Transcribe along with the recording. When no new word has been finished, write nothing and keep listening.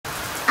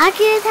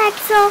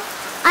Architectural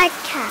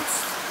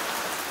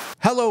Artcast.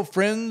 Hello,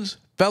 friends,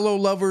 fellow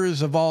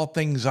lovers of all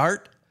things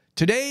art.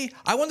 Today,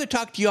 I want to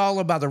talk to you all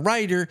about a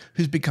writer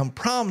who's become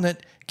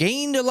prominent,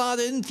 gained a lot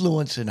of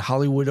influence in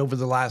Hollywood over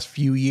the last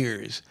few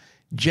years.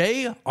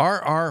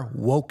 J.R.R.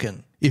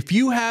 Wolken. If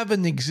you have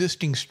an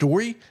existing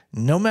story,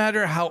 no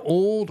matter how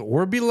old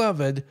or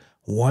beloved,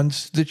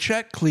 once the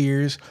check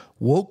clears,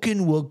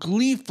 Wolken will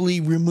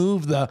gleefully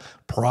remove the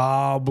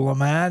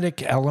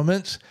problematic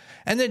elements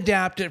and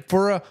adapt it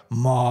for a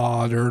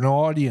modern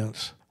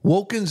audience.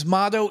 Wolken's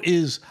motto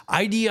is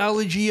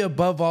ideology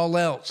above all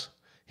else.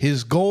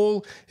 His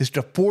goal is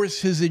to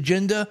force his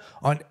agenda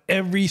on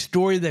every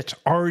story that's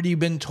already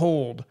been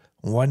told,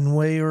 one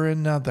way or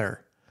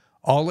another.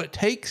 All it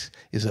takes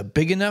is a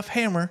big enough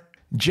hammer.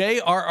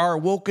 J.R.R.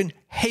 Wolken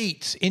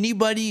hates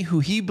anybody who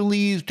he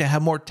believes to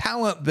have more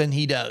talent than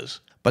he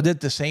does. But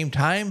at the same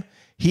time,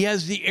 he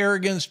has the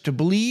arrogance to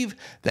believe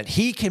that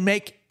he can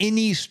make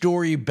any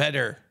story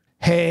better.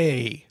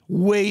 Hey,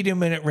 wait a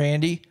minute,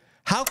 Randy.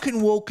 How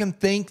can Wolken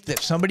think that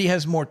somebody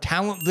has more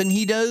talent than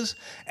he does,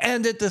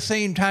 and at the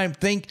same time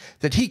think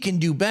that he can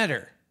do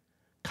better?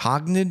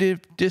 Cognitive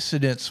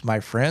dissonance,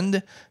 my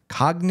friend.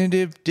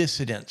 Cognitive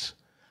dissonance,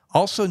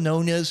 also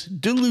known as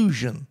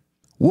delusion.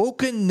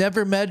 Wolken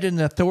never met an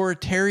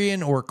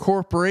authoritarian or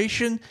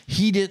corporation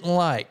he didn't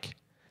like.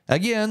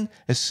 Again,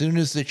 as soon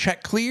as the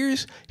check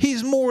clears,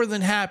 he's more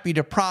than happy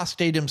to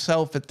prostrate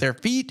himself at their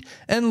feet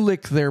and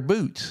lick their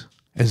boots.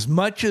 As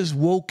much as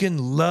Wolken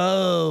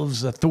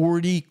loves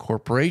authority,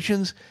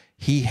 corporations,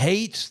 he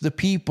hates the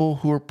people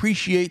who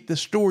appreciate the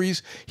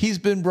stories he's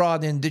been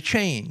brought in to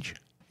change.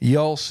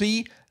 Y'all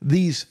see,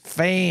 these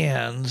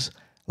fans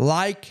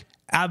like,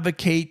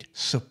 advocate,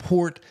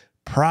 support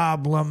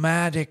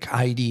problematic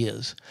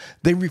ideas.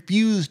 They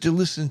refuse to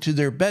listen to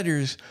their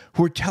betters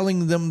who are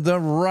telling them the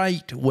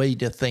right way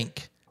to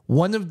think.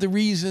 One of the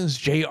reasons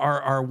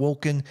J.R.R.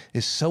 Wolken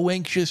is so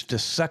anxious to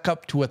suck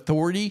up to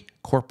authority,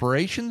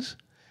 corporations,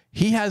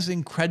 he has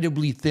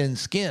incredibly thin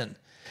skin.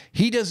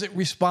 He doesn't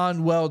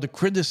respond well to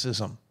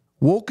criticism.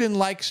 Wolken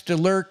likes to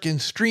lurk in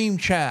stream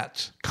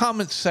chats,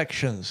 comment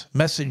sections,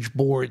 message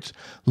boards,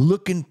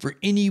 looking for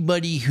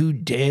anybody who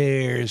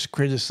dares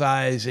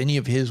criticize any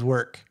of his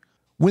work.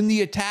 When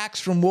the attacks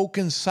from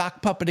Wolken's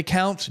sock puppet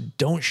accounts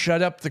don't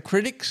shut up the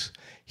critics,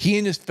 he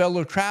and his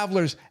fellow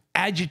travelers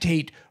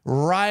agitate,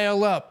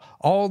 rile up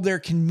all their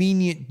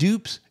convenient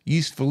dupes,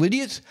 useful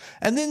idiots,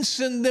 and then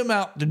send them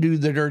out to do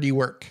the dirty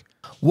work.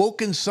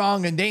 Wolken's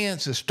song and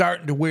dance is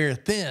starting to wear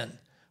thin.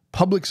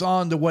 Public's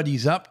on to what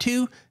he's up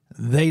to.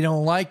 They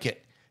don't like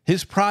it.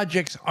 His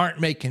projects aren't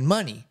making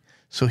money,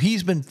 so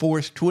he's been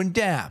forced to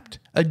adapt,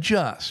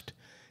 adjust.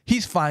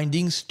 He's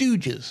finding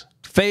stooges,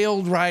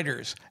 failed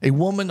writers, a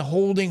woman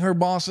holding her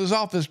boss's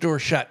office door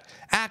shut,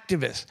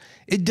 activists.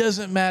 It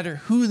doesn't matter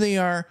who they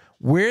are,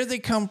 where they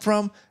come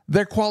from,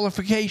 their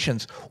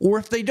qualifications, or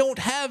if they don't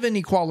have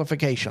any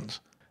qualifications.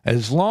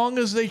 As long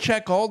as they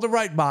check all the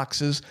right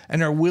boxes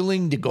and are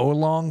willing to go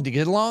along to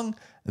get along,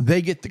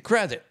 they get the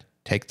credit,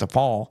 take the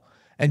fall.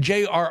 And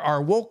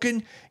J.R.R.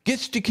 Wolken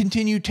gets to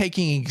continue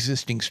taking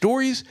existing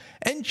stories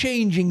and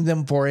changing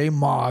them for a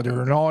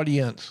modern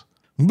audience.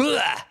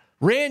 Blah!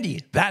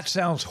 Randy, that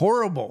sounds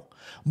horrible.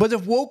 But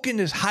if Wolken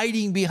is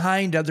hiding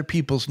behind other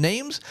people's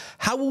names,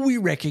 how will we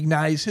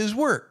recognize his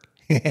work?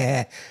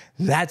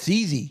 That's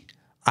easy.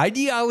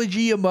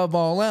 Ideology above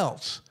all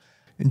else.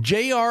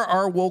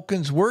 J.R.R.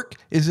 Wolken's work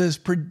is as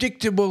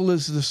predictable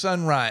as the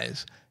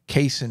sunrise.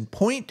 Case in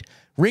point,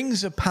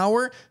 Rings of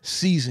Power,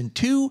 Season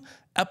 2,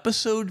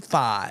 Episode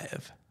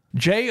 5.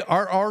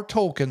 J.R.R.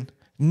 Tolkien.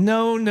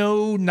 No,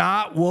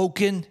 not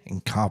Wolken,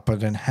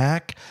 incompetent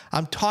hack.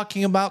 I'm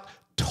talking about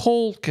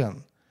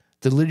Tolkien,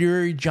 the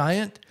literary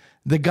giant,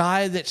 the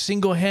guy that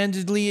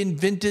single-handedly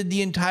invented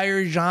the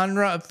entire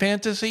genre of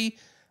fantasy.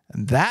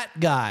 That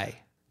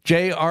guy.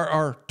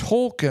 J.R.R.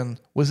 Tolkien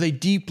was a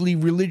deeply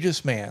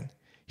religious man.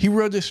 He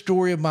wrote a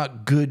story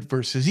about good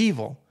versus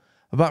evil,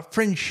 about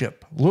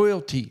friendship,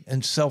 loyalty,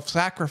 and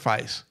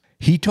self-sacrifice.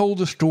 He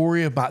told a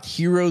story about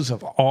heroes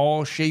of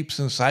all shapes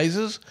and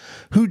sizes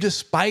who,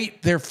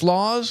 despite their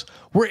flaws,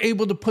 were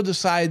able to put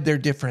aside their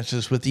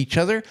differences with each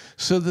other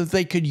so that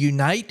they could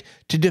unite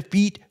to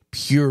defeat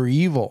pure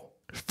evil.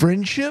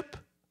 Friendship,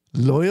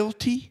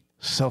 loyalty,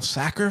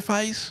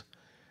 self-sacrifice,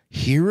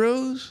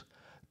 heroes,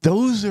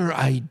 those are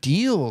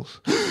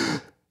ideals.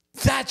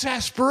 That's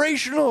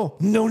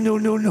aspirational. No,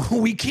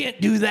 we can't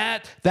do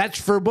that.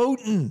 That's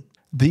verboten.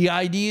 The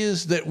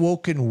ideas that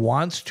Wolken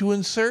wants to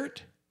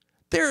insert?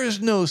 There is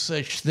no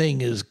such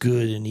thing as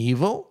good and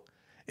evil.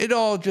 It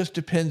all just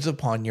depends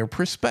upon your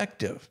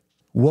perspective.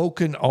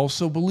 Wolken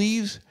also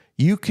believes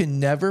you can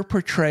never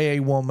portray a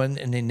woman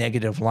in a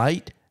negative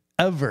light,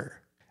 ever.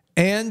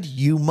 And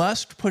you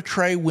must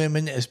portray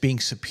women as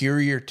being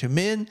superior to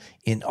men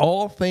in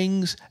all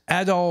things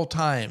at all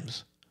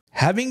times.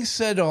 Having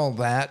said all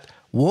that,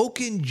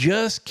 Wolken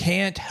just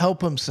can't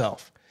help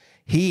himself.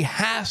 He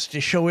has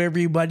to show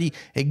everybody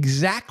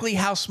exactly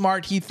how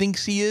smart he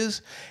thinks he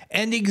is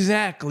and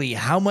exactly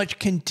how much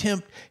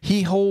contempt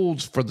he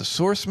holds for the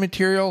source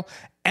material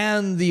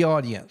and the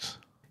audience.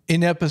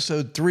 In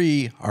episode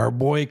 3, our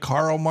boy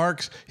Karl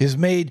Marx is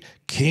made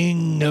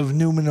King of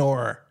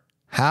Numenor.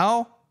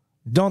 How?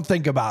 Don't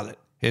think about it.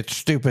 It's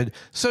stupid,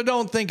 so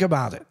don't think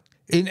about it.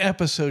 In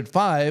episode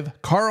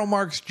 5, Karl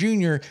Marx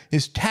Jr.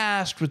 is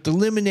tasked with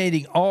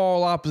eliminating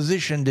all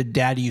opposition to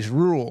Daddy's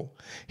rule.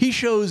 He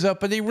shows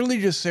up at a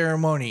religious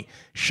ceremony,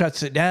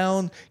 shuts it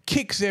down,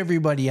 kicks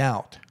everybody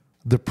out.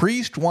 The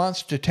priest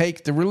wants to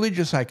take the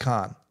religious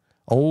icon.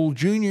 Old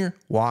Jr.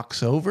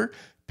 walks over,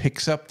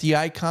 picks up the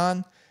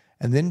icon,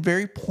 and then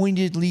very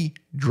pointedly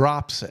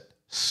drops it,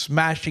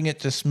 smashing it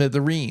to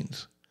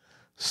smithereens.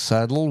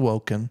 Subtle,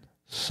 Woken,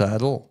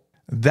 subtle.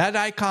 That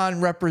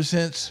icon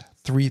represents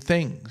 3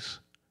 things: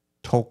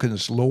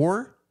 Tolkien's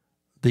lore,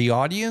 the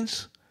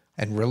audience,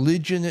 and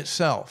religion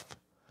itself.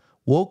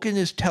 Woken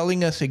is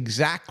telling us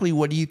exactly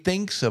what he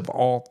thinks of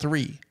all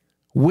 3.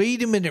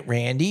 Wait a minute,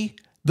 Randy.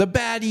 The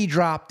baddie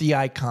dropped the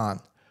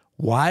icon.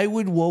 Why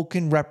would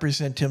Woken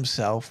represent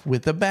himself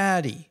with a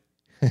baddie?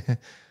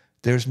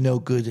 There's no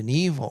good and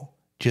evil,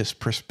 just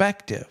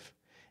perspective.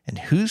 And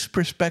whose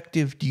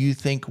perspective do you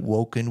think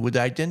Woken would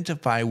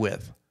identify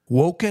with?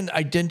 Woken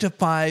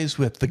identifies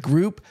with the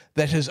group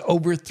that has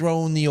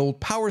overthrown the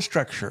old power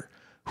structure,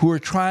 who are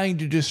trying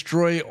to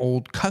destroy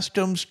old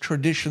customs,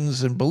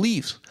 traditions, and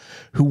beliefs,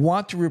 who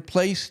want to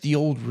replace the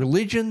old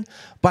religion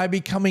by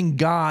becoming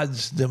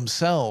gods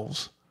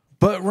themselves.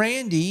 But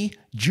Randy,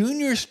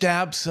 Jr.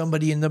 stabbed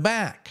somebody in the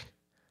back.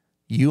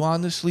 You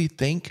honestly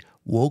think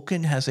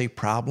Woken has a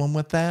problem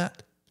with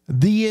that?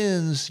 The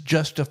ends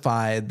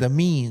justify the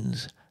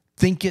means.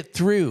 Think it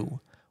through.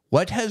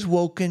 What has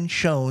Woken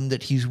shown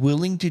that he's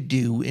willing to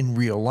do in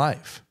real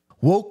life?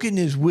 Woken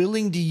is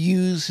willing to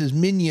use his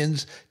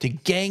minions to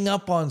gang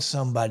up on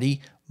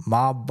somebody,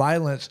 mob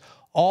violence,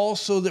 all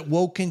so that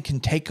Woken can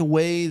take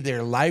away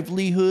their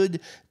livelihood,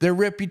 their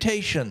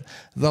reputation,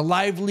 the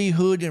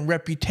livelihood and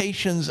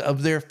reputations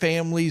of their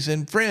families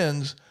and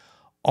friends,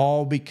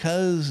 all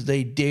because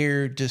they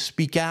dared to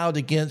speak out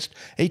against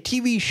a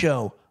TV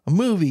show, a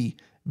movie,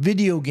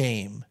 video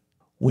game.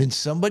 When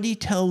somebody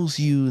tells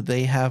you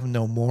they have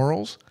no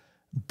morals,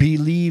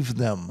 believe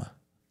them.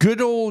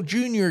 Good old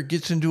Jr.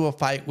 gets into a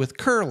fight with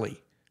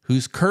Curly.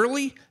 Who's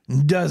Curly?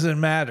 Doesn't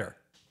matter.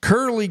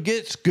 Curly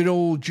gets good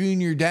old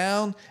Jr.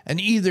 down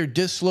and either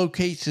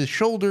dislocates his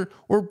shoulder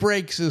or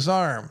breaks his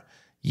arm.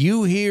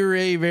 You hear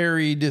a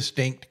very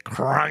distinct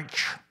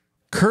crunch.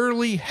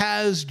 Curly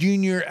has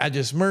Jr. at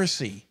his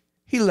mercy.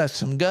 He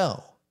lets him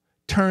go.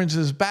 Turns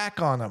his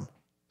back on him.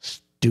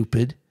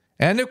 Stupid.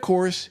 And of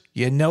course,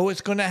 you know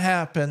it's going to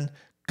happen.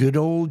 Good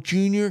old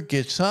Jr.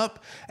 gets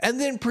up and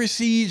then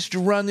proceeds to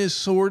run his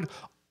sword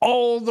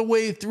all the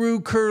way through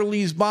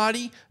Curly's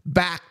body,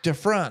 back to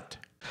front.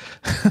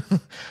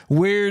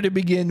 Where to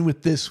begin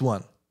with this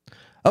one?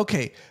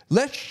 Okay,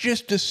 let's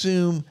just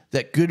assume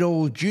that good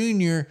old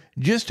Jr.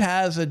 just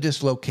has a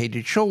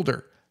dislocated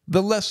shoulder,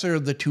 the lesser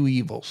of the 2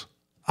 evils.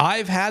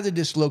 I've had a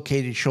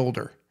dislocated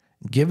shoulder,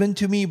 given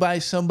to me by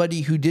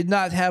somebody who did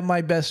not have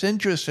my best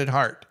interest at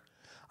heart.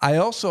 I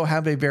also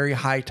have a very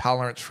high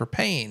tolerance for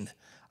pain.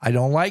 I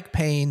don't like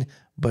pain,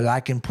 but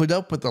I can put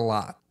up with a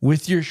lot.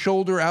 With your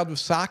shoulder out of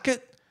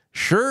socket,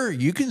 sure,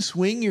 you can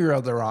swing your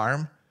other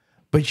arm,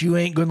 but you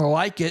ain't going to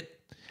like it.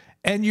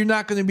 And you're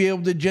not going to be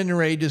able to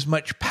generate as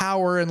much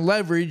power and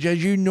leverage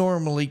as you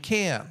normally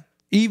can.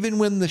 Even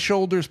when the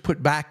shoulder's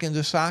put back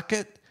into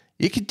socket,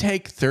 it can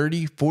take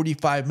 30,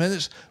 45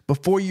 minutes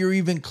before you're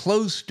even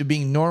close to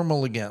being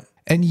normal again.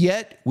 And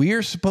yet, we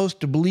are supposed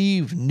to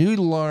believe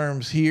noodle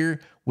arms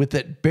here, with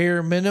at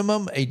bare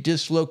minimum a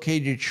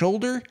dislocated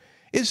shoulder,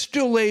 is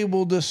still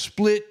able to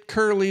split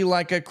Curly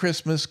like a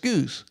Christmas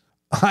goose.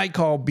 I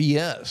call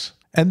BS.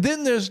 And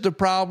then there's the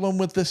problem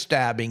with the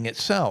stabbing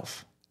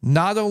itself.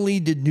 Not only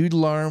did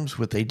Noodle Arms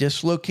with a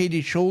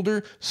dislocated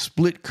shoulder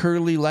split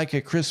Curly like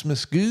a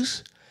Christmas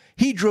goose,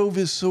 he drove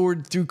his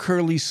sword through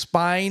Curly's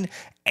spine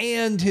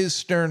and his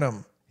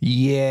sternum.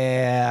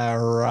 Yeah,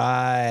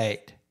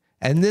 right.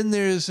 And then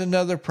there's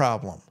another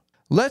problem.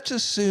 Let's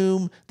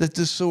assume that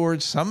the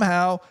sword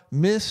somehow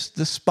missed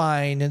the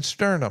spine and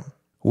sternum.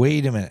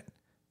 Wait a minute.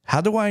 How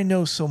do I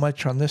know so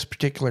much on this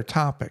particular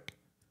topic?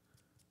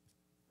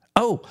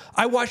 Oh,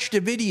 I watched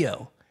a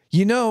video.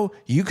 You know,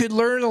 you could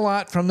learn a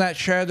lot from that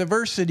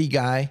Shadiversity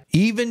guy.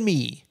 Even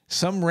me,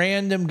 some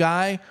random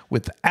guy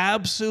with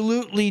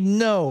absolutely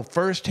no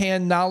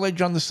first-hand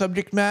knowledge on the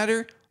subject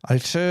matter. I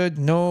said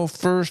no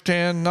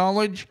first-hand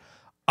knowledge.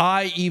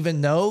 I even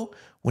know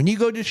when you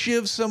go to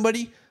shiv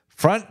somebody,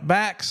 front,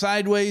 back,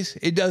 sideways,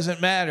 it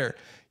doesn't matter.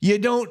 You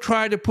don't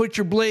try to put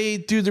your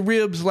blade through the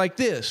ribs like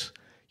this.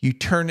 You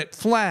turn it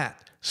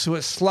flat so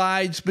it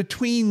slides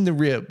between the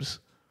ribs.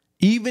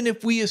 Even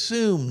if we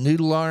assume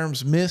Noodle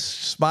Arms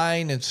missed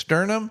spine and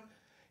sternum,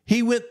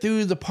 he went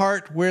through the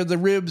part where the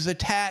ribs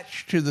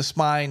attach to the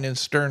spine and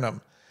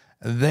sternum.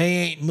 They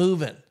ain't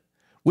moving,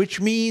 which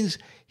means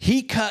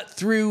he cut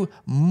through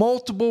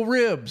multiple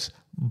ribs,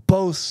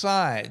 both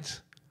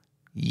sides.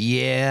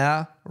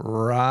 Yeah,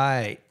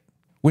 right.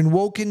 When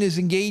Woken is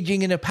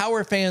engaging in a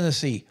power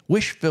fantasy,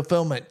 wish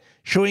fulfillment,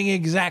 showing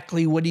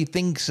exactly what he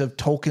thinks of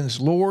Tolkien's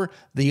lore,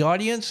 the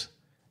audience.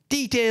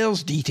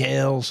 Details,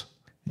 details.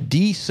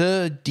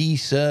 Disa.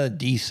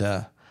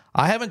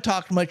 I haven't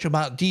talked much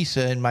about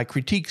Disa in my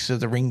critiques of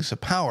the Rings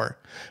of Power,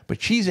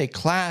 but she's a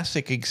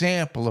classic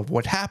example of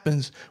what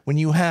happens when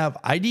you have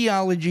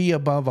ideology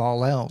above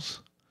all else.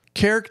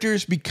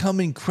 Characters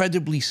become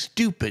incredibly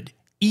stupid,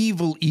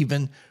 evil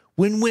even,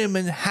 when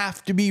women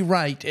have to be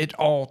right at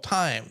all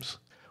times.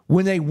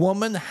 When a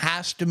woman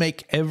has to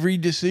make every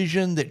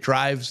decision that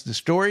drives the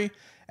story,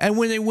 and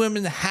when a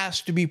woman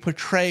has to be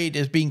portrayed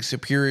as being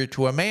superior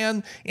to a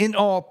man in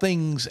all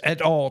things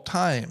at all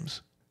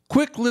times.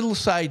 Quick little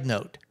side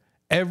note.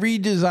 Every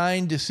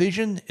design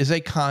decision is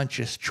a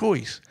conscious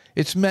choice.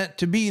 It's meant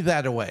to be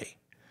that way.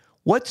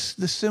 What's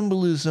the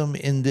symbolism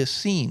in this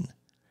scene?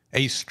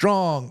 A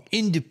strong,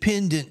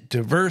 independent,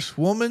 diverse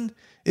woman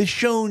is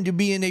shown to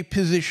be in a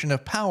position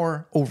of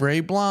power over a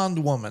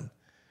blonde woman.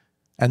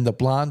 And the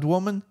blonde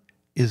woman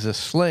is a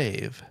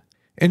slave.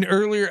 In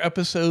earlier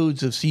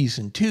episodes of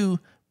Season 2,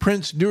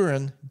 Prince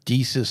Durin,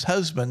 Disa's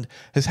husband,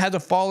 has had a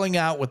falling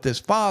out with his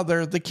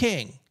father, the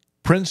king.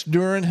 Prince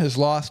Durin has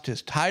lost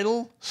his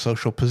title,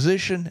 social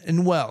position,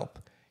 and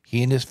wealth.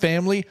 He and his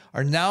family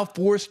are now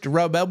forced to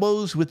rub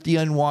elbows with the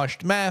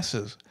unwashed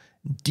masses.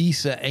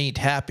 Disa ain't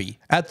happy.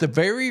 At the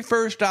very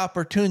first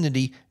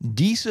opportunity,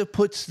 Disa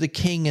puts the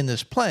king in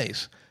his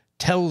place,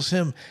 tells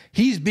him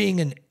he's being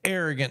an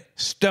arrogant,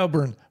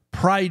 stubborn,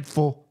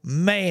 prideful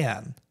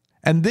man.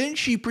 And then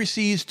she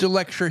proceeds to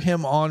lecture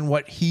him on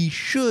what he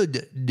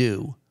should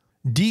do.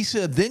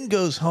 Disa then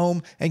goes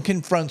home and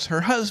confronts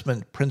her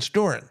husband, Prince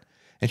Durin.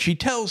 And she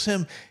tells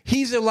him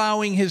he's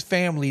allowing his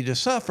family to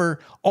suffer,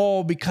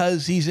 all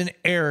because he's an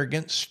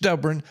arrogant,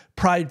 stubborn,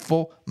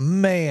 prideful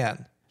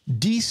man.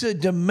 Disa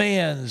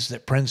demands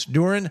that Prince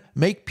Durin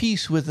make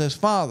peace with his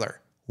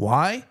father.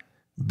 Why?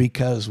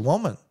 Because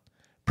woman.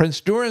 Prince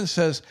Durin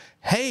says,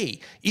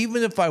 hey,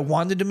 even if I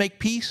wanted to make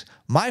peace,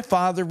 my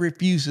father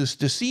refuses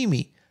to see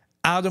me.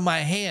 Out of my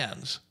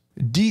hands.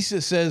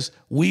 Disa says,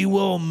 we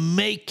will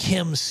make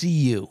him see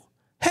you.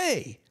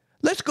 Hey!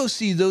 Let's go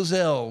see those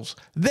elves.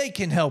 They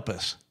can help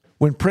us.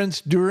 When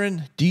Prince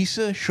Durin,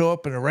 Disa show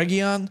up in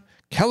Eregion,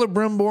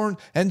 Celebrimbor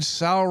and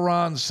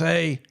Sauron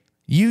say,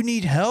 you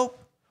need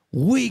help?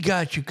 We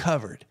got you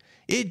covered.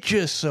 It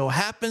just so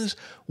happens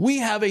we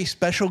have a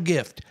special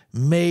gift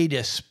made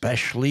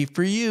especially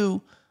for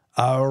you.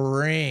 A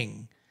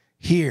ring.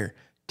 Here,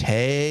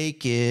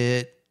 take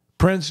it.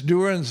 Prince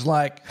Durin's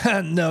like,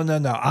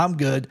 no, I'm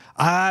good.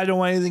 I don't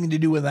want anything to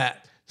do with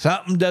that.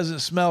 Something doesn't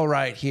smell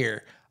right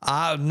here.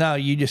 No,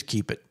 you just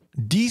keep it.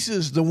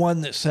 Disa's the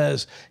one that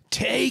says,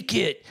 take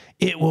it.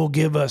 It will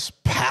give us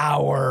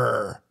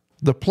power.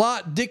 The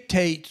plot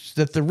dictates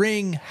that the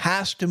ring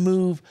has to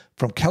move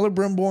from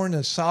Celebrimbor and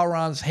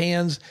Sauron's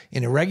hands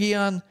in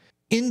Eregion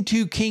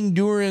into King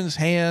Durin's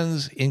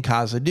hands in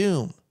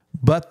Khazad-dûm.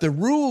 But the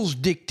rules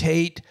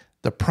dictate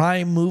the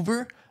prime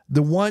mover,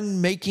 the one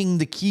making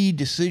the key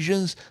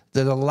decisions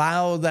that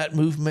allow that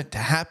movement to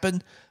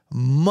happen,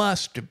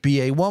 must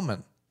be a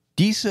woman.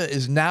 Disa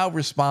is now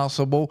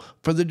responsible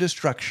for the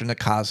destruction of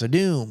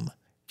Khazad-dûm.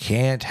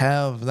 Can't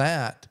have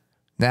that.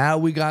 Now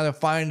we gotta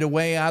find a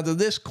way out of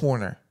this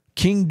corner.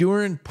 King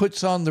Durin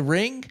puts on the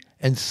ring,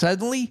 and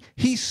suddenly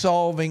he's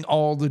solving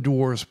all the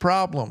dwarves'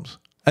 problems.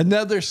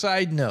 Another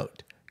side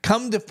note.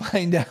 Come to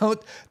find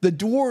out, the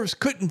dwarves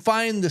couldn't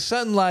find the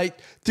sunlight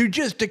through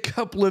just a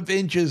couple of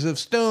inches of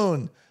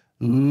stone.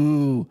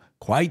 Ooh,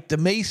 quite the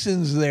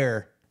masons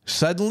there.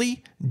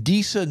 Suddenly,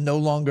 Disa no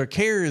longer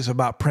cares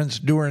about Prince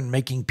Durin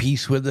making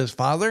peace with his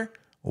father.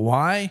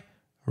 Why?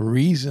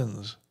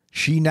 Reasons.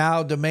 She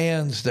now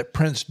demands that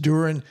Prince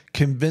Durin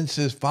convince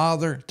his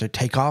father to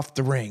take off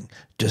the ring,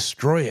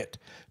 destroy it,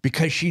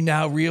 because she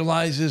now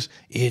realizes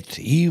it's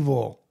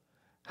evil.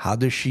 How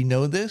does she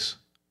know this?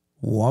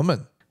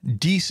 Woman.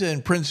 Disa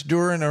and Prince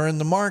Durin are in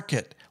the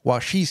market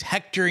while she's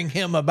hectoring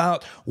him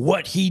about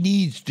what he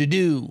needs to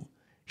do.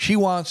 She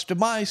wants to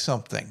buy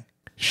something.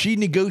 She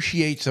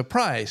negotiates a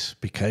price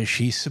because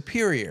she's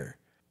superior.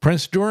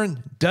 Prince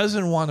Durin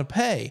doesn't want to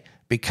pay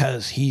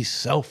because he's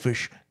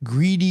selfish,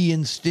 greedy,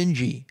 and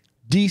stingy.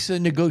 Disa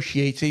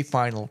negotiates a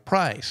final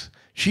price.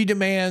 She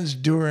demands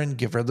Durin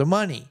give her the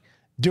money.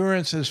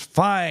 Durin says,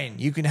 fine,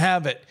 you can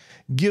have it.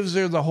 Gives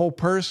her the whole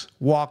purse,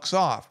 walks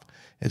off.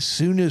 As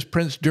soon as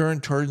Prince Durin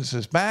turns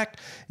his back,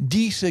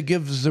 Disa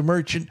gives the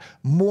merchant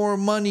more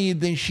money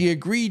than she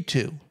agreed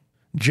to.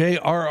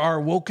 J.R.R.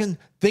 Wilkin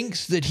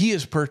thinks that he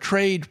has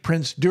portrayed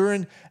Prince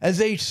Durin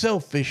as a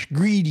selfish,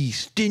 greedy,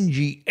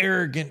 stingy,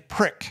 arrogant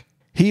prick.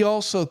 He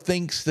also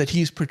thinks that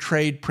he's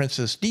portrayed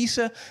Princess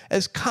Disa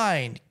as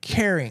kind,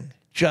 caring,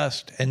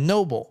 just, and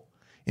noble.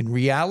 In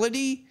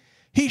reality,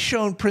 he's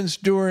shown Prince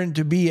Durin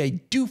to be a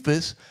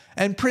doofus,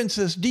 and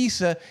Princess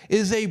Disa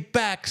is a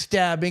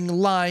backstabbing,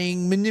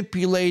 lying,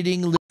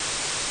 manipulating.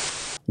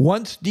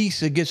 Once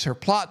Disa gets her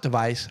plot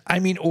device,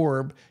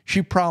 orb,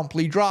 she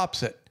promptly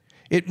drops it.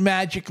 It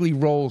magically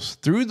rolls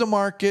through the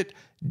market,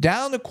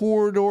 down a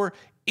corridor,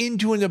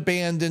 into an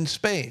abandoned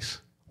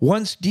space.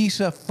 Once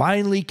Disa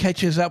finally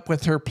catches up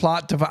with her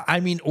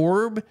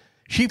orb,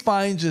 she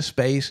finds a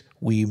space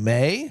we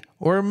may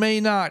or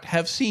may not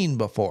have seen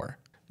before.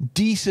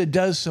 Disa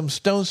does some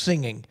stone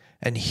singing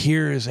and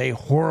hears a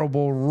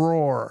horrible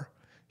roar.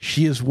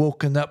 She has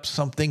woken up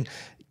something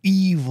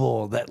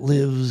evil that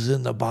lives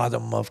in the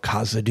bottom of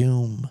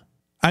Khazad-dûm.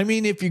 I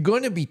mean, if you're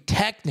going to be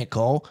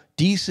technical,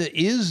 Disa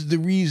is the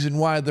reason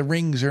why the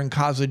rings are in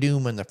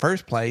Khazad-dûm in the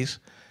first place.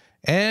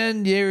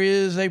 And there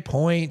is a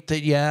point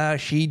that, yeah,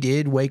 she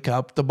did wake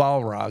up the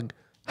Balrog.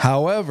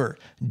 However,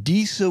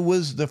 Disa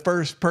was the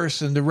first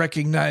person to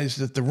recognize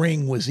that the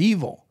ring was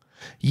evil.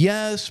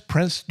 Yes,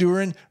 Prince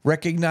Durin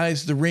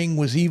recognized the ring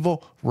was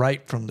evil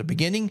right from the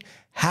beginning,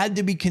 had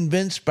to be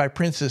convinced by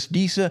Princess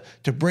Disa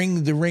to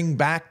bring the ring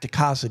back to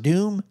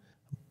Khazad-dûm,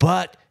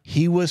 but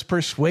he was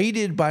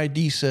persuaded by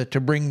Disa to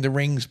bring the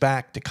rings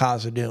back to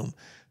Khazad-dûm.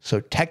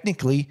 So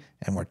technically,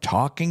 and we're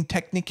talking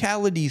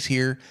technicalities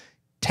here,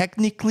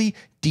 technically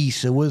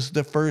Disa was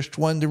the first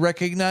one to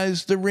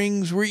recognize the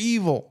rings were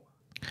evil.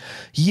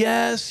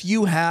 Yes,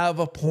 you have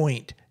a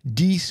point.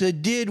 Disa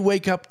did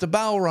wake up the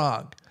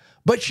Balrog.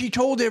 But she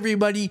told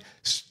everybody,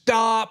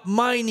 stop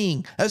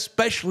mining,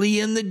 especially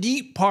in the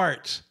deep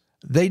parts.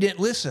 They didn't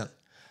listen.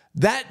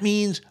 That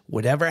means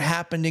whatever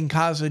happened in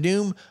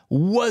Khazad-dûm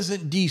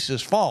wasn't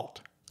Disa's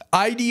fault.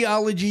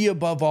 Ideology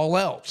above all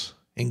else,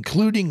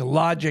 including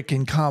logic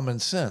and common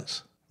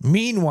sense.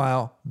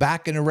 Meanwhile,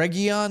 back in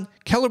Eregion,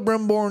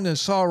 Celebrimbor and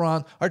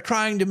Sauron are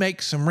trying to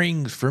make some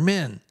rings for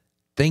men.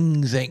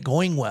 Things ain't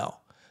going well.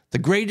 The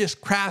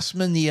greatest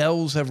craftsman the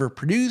elves ever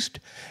produced,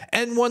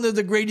 and one of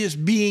the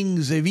greatest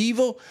beings of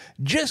evil,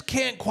 just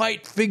can't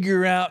quite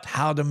figure out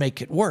how to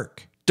make it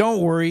work.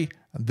 Don't worry,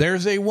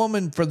 there's a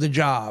woman for the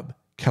job,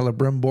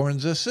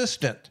 Celebrimbor's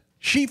assistant.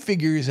 She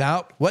figures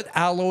out what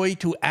alloy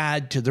to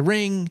add to the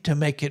ring to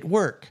make it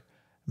work,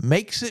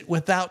 makes it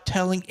without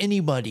telling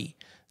anybody,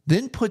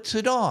 then puts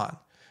it on,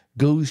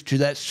 goes to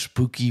that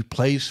spooky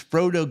place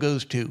Frodo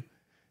goes to.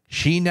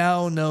 She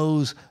now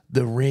knows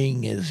the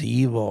ring is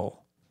evil.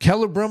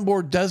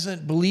 Celebrimbor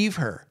doesn't believe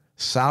her.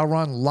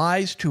 Sauron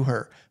lies to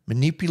her,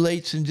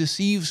 manipulates and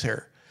deceives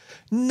her.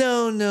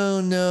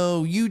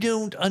 No, you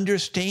don't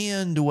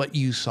understand what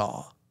you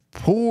saw.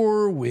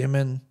 Poor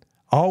women,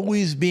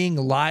 always being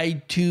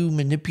lied to,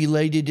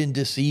 manipulated, and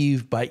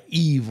deceived by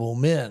evil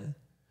men.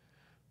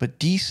 But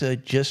Disa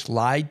just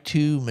lied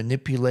to,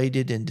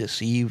 manipulated, and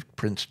deceived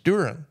Prince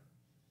Durin.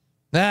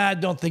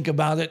 Don't think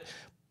about it.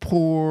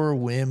 Poor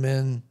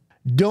women.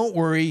 Don't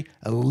worry,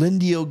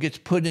 Elendil gets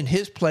put in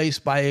his place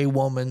by a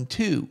woman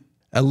too.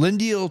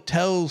 Elendil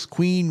tells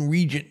Queen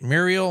Regent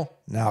Miriel,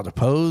 now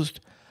deposed,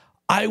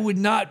 I would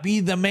not be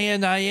the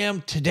man I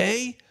am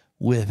today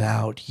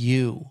without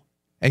you.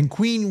 And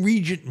Queen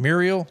Regent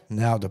Miriel,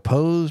 now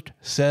deposed,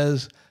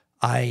 says,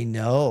 I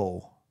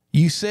know.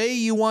 You say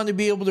you want to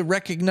be able to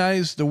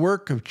recognize the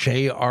work of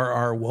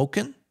J.R.R.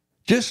 Tolkien?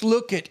 Just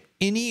look at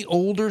any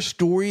older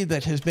story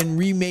that has been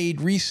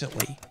remade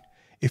recently.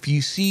 If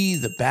you see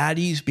the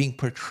baddies being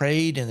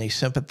portrayed in a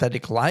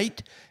sympathetic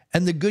light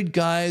and the good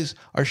guys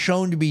are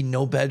shown to be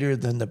no better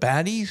than the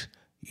baddies,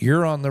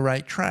 you're on the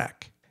right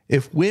track.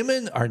 If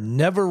women are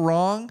never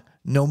wrong,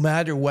 no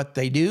matter what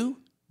they do,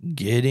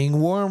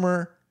 getting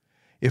warmer.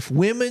 If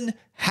women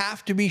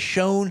have to be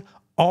shown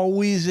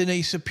always in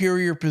a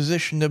superior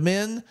position to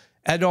men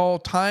at all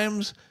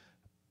times,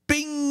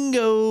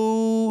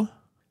 bingo!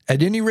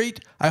 At any rate,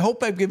 I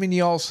hope I've given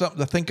you all something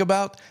to think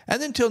about,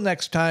 and until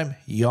next time,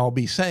 y'all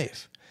be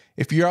safe.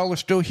 If y'all are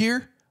still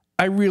here,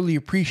 I really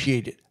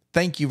appreciate it.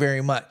 Thank you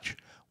very much.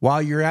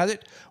 While you're at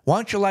it, why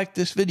don't you like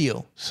this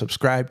video,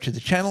 subscribe to the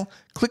channel,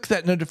 click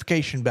that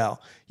notification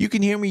bell. You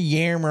can hear me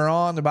yammer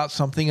on about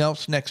something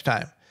else next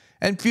time.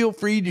 And feel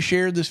free to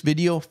share this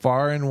video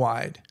far and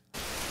wide.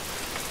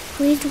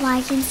 Please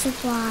like and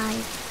subscribe.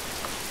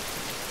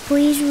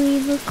 Please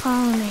leave a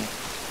comment.